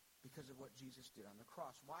because of what Jesus did on the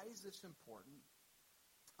cross. Why is this important?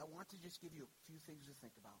 I want to just give you a few things to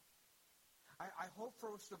think about. I hope,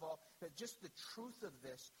 first of all, that just the truth of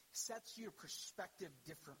this sets your perspective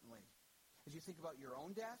differently. As you think about your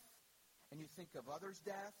own death, and you think of others'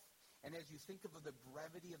 death, and as you think of the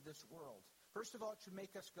brevity of this world. First of all, it should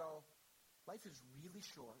make us go, life is really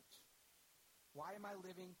short. Why am I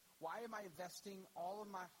living? Why am I investing all of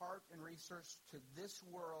my heart and resource to this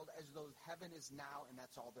world as though heaven is now and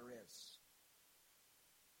that's all there is?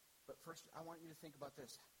 But first, I want you to think about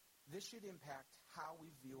this. This should impact how we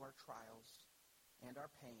view our trials and our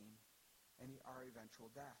pain and our eventual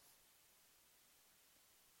death.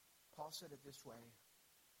 Paul said it this way,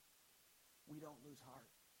 we don't lose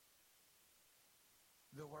heart.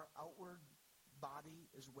 Though our outward body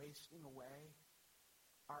is wasting away,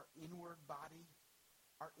 our inward body,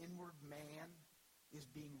 our inward man is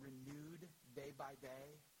being renewed day by day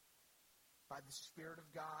by the Spirit of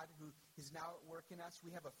God who is now at work in us.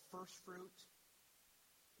 We have a first fruit.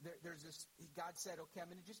 There's this, God said, okay, I'm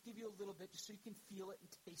going to just give you a little bit just so you can feel it and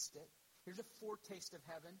taste it. Here's a foretaste of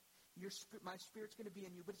heaven. My Spirit's going to be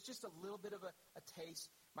in you, but it's just a little bit of a taste.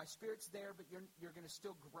 My Spirit's there, but you're going to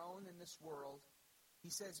still groan in this world.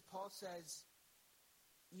 Paul says,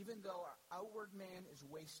 even though our outward man is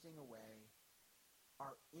wasting away,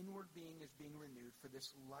 our inward being is being renewed, for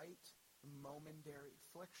this light, momentary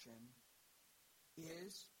affliction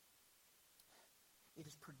is it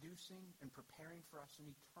is producing and preparing for us an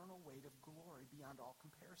eternal weight of glory beyond all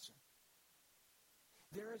comparison.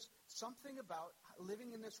 There is something about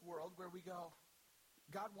living in this world where we go,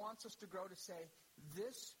 God wants us to grow to say,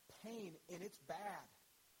 this pain, and it's bad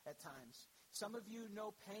at times. Some of you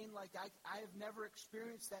know pain like I have never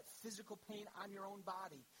experienced that physical pain on your own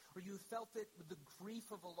body, or you felt it with the grief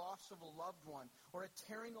of a loss of a loved one, or a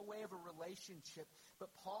tearing away of a relationship.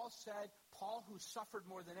 But Paul, who suffered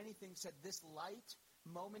more than anything, said this light,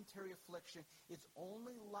 momentary affliction is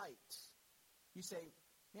only light. You say,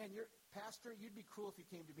 man, Pastor, you'd be cruel if you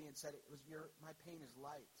came to me and said my pain is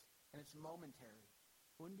light and it's momentary.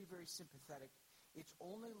 It wouldn't be very sympathetic. It's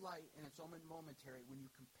only light and it's only momentary when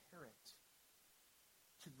you compare it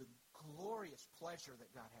to the glorious pleasure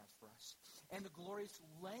that God has for us and the glorious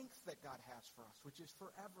length that God has for us, which is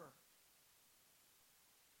forever.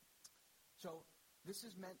 So this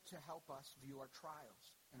is meant to help us view our trials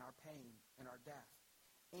and our pain and our death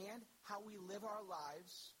and how we live our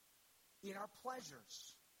lives in our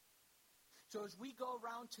pleasures. So as we go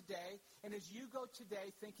around today, and as you go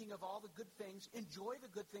today thinking of all the good things, enjoy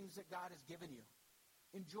the good things that God has given you.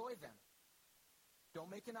 Enjoy them.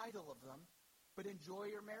 Don't make an idol of them. But enjoy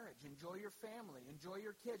your marriage, enjoy your family, enjoy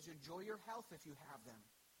your kids, enjoy your health if you have them.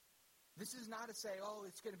 This is not to say,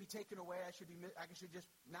 it's going to be taken away, I should just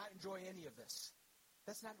not enjoy any of this.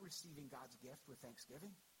 That's not receiving God's gift with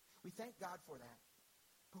thanksgiving. We thank God for that.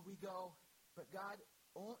 But we go, but God,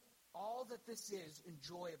 all that this is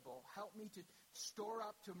enjoyable. Help me to store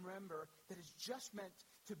up, to remember that it's just meant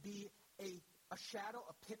to be a shadow,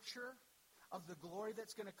 a picture of the glory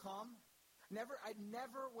that's going to come. I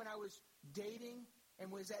never, when I was dating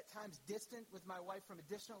and was at times distant with my wife from a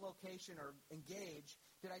distant location or engaged,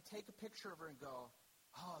 did I take a picture of her and go,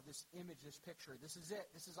 this image, this picture, this is it.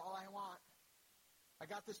 This is all I want.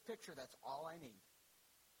 I got this picture. That's all I need.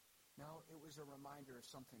 No, it was a reminder of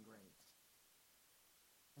something great.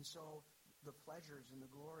 And so the pleasures and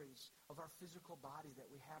the glories of our physical body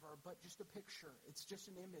that we have are but just a picture. It's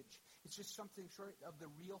just an image. It's just something short of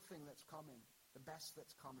the real thing that's coming, the best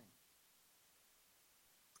that's coming.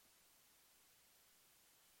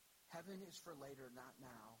 Heaven is for later, not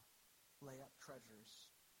now. Lay up treasures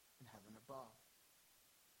in heaven above.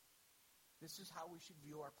 This is how we should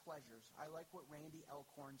view our pleasures. I like what Randy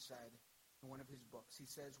Elkhorn said in one of his books. He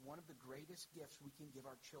says, one of the greatest gifts we can give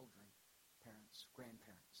our children, parents,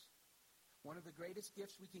 grandparents, one of the greatest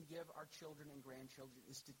gifts we can give our children and grandchildren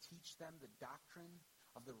is to teach them the doctrine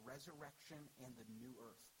of the resurrection and the new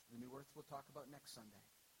earth. The new earth we'll talk about next Sunday.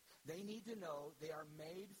 They need to know they are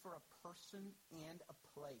made for a person and a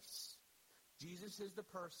place. Jesus is the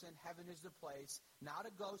person, heaven is the place, not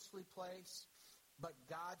a ghostly place, but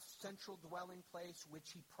God's central dwelling place,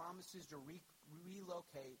 which he promises to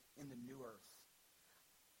relocate in the new earth.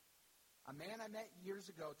 A man I met years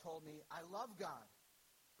ago told me, I love God,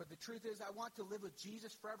 but the truth is I want to live with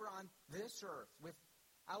Jesus forever on this earth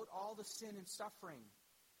without all the sin and suffering.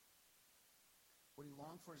 What he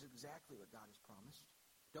longed for is exactly what God has promised.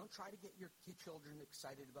 Don't try to get your children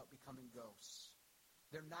excited about becoming ghosts.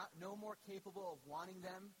 They're no more capable of wanting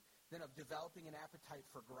them than of developing an appetite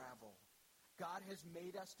for gravel. God has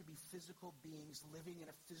made us to be physical beings living in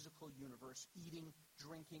a physical universe, eating,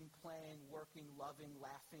 drinking, playing, working, loving,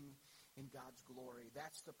 laughing in God's glory.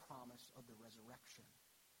 That's the promise of the resurrection.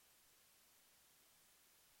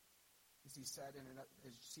 As he said,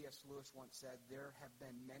 as C.S. Lewis once said, there have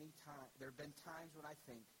been times when I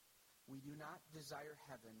think we do not desire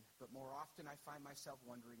heaven, but more often I find myself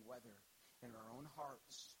wondering whether, in our own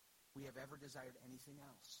hearts, we have ever desired anything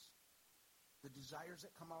else. The desires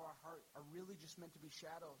that come out of our heart are really just meant to be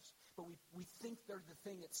shadows, but we think they're the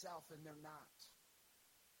thing itself, and they're not.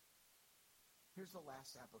 Here's the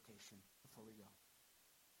last application before we go.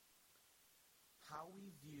 How we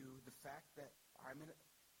view the fact that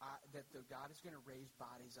God is going to raise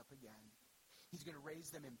bodies up again. He's going to raise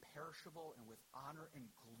them imperishable and with honor and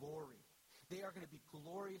glory. They are going to be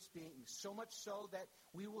glorious beings, so much so that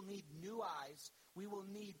we will need new eyes. We will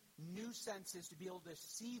need new senses to be able to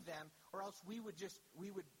see them, or else we would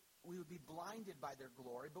be blinded by their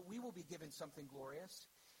glory, but we will be given something glorious.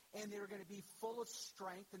 And they're going to be full of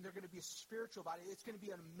strength, and they're going to be a spiritual body. It's going to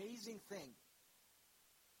be an amazing thing.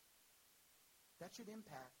 That should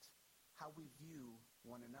impact how we view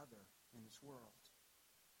one another in this world.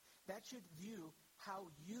 That should view how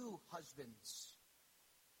you, husbands,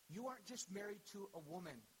 you aren't just married to a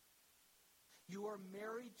woman. You are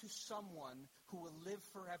married to someone who will live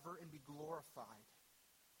forever and be glorified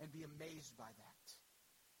and be amazed by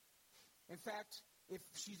that. In fact, if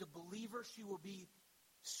she's a believer, she will be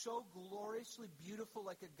so gloriously beautiful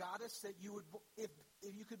like a goddess that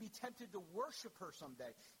you could be tempted to worship her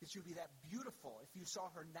someday. That she would be that beautiful if you saw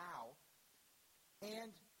her now.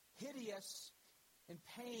 And hideous in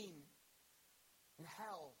pain in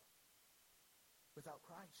hell without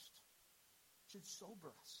Christ. It should sober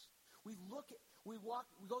us. We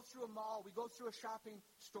go through a mall, we go through a shopping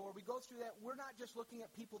store, we go through that. We're not just looking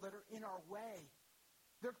at people that are in our way.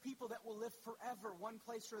 They're people that will live forever, one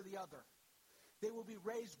place or the other. They will be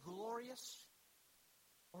raised glorious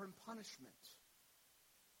or in punishment.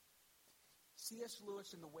 C.S.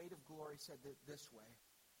 Lewis in The Weight of Glory said it this way.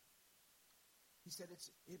 He said,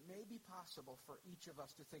 it may be possible for each of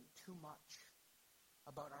us to think too much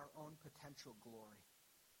about our own potential glory.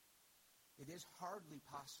 It is hardly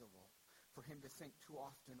possible for him to think too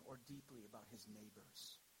often or deeply about his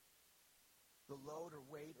neighbors. The load or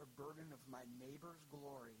weight or burden of my neighbor's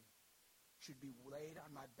glory should be laid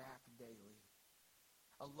on my back daily.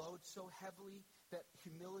 A load so heavily that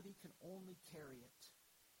humility can only carry it.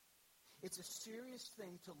 It's a serious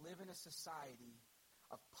thing to live in a society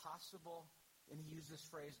of possible, and he used this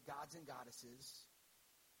phrase, gods and goddesses,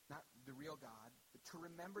 not the real God, but to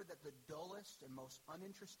remember that the dullest and most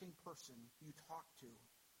uninteresting person you talk to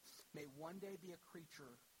may one day be a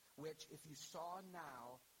creature which, if you saw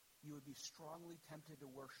now, you would be strongly tempted to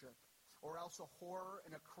worship, or else a horror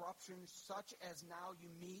and a corruption such as now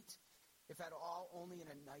you meet, if at all, only in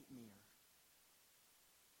a nightmare.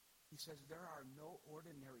 He says there are no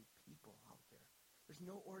ordinary people out there. There's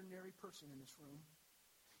no ordinary person in this room.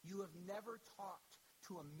 You have never talked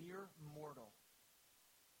to a mere mortal.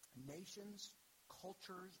 Nations,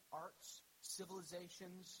 cultures, arts,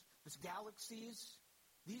 civilizations, these galaxies,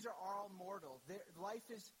 these are all mortal. Their life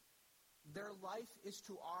is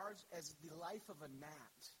to ours as the life of a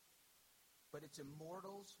gnat. But it's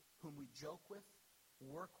immortals whom we joke with,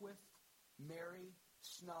 work with, marry,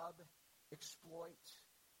 snub, exploit.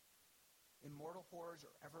 Immortal horrors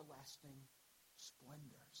are everlasting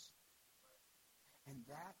splendors. And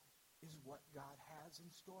that is what God has in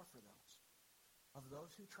store for those. Of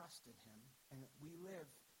those who trust in him. And we live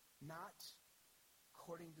not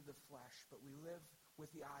according to the flesh, but we live with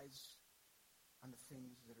the eyes on the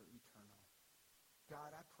things that are eternal.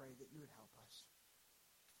 God, I pray that you would help us.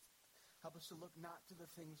 Help us to look not to the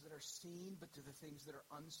things that are seen, but to the things that are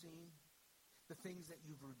unseen. The things that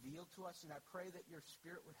you've revealed to us. And I pray that your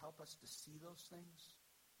Spirit would help us to see those things.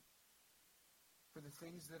 For the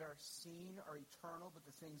things that are seen are eternal, but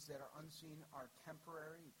the things that are unseen are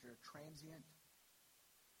temporary, they're transient.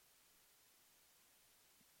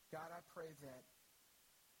 God, I pray that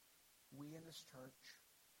we in this church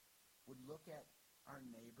would look at our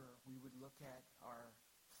neighbor, we would look at our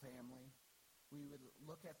family, we would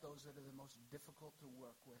look at those that are the most difficult to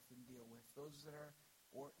work with and deal with, those that are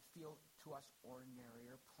or feel to us ordinary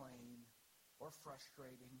or plain or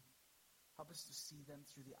frustrating. Help us to see them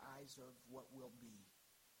through the eyes of what will be.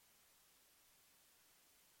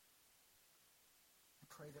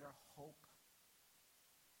 I pray that our hope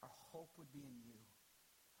would be in you.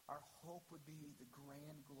 Our hope would be the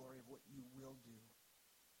grand glory of what you will do.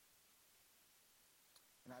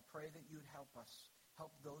 And I pray that you would help us,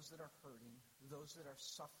 help those that are hurting, those that are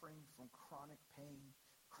suffering from chronic pain,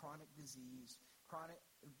 chronic disease,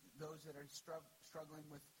 those that are struggling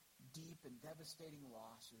with deep and devastating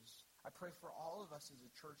losses. I pray for all of us as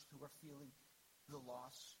a church who are feeling the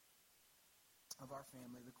loss of our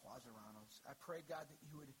family, the Quazeranos. I pray, God, that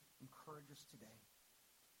you would encourage us today.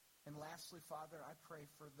 And lastly, Father, I pray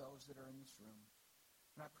for those that are in this room.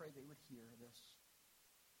 And I pray they would hear this.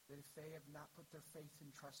 That if they have not put their faith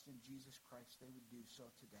and trust in Jesus Christ, they would do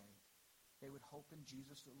so today. They would hope in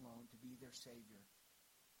Jesus alone to be their Savior.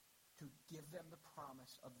 To give them the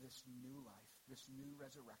promise of this new life, this new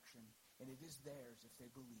resurrection. And it is theirs if they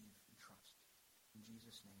believe and trust. In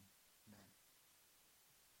Jesus' name, amen.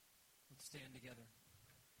 Let's stand together.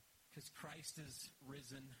 Because Christ is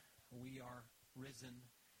risen, we are risen,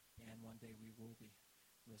 and one day we will be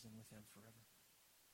risen with him forever.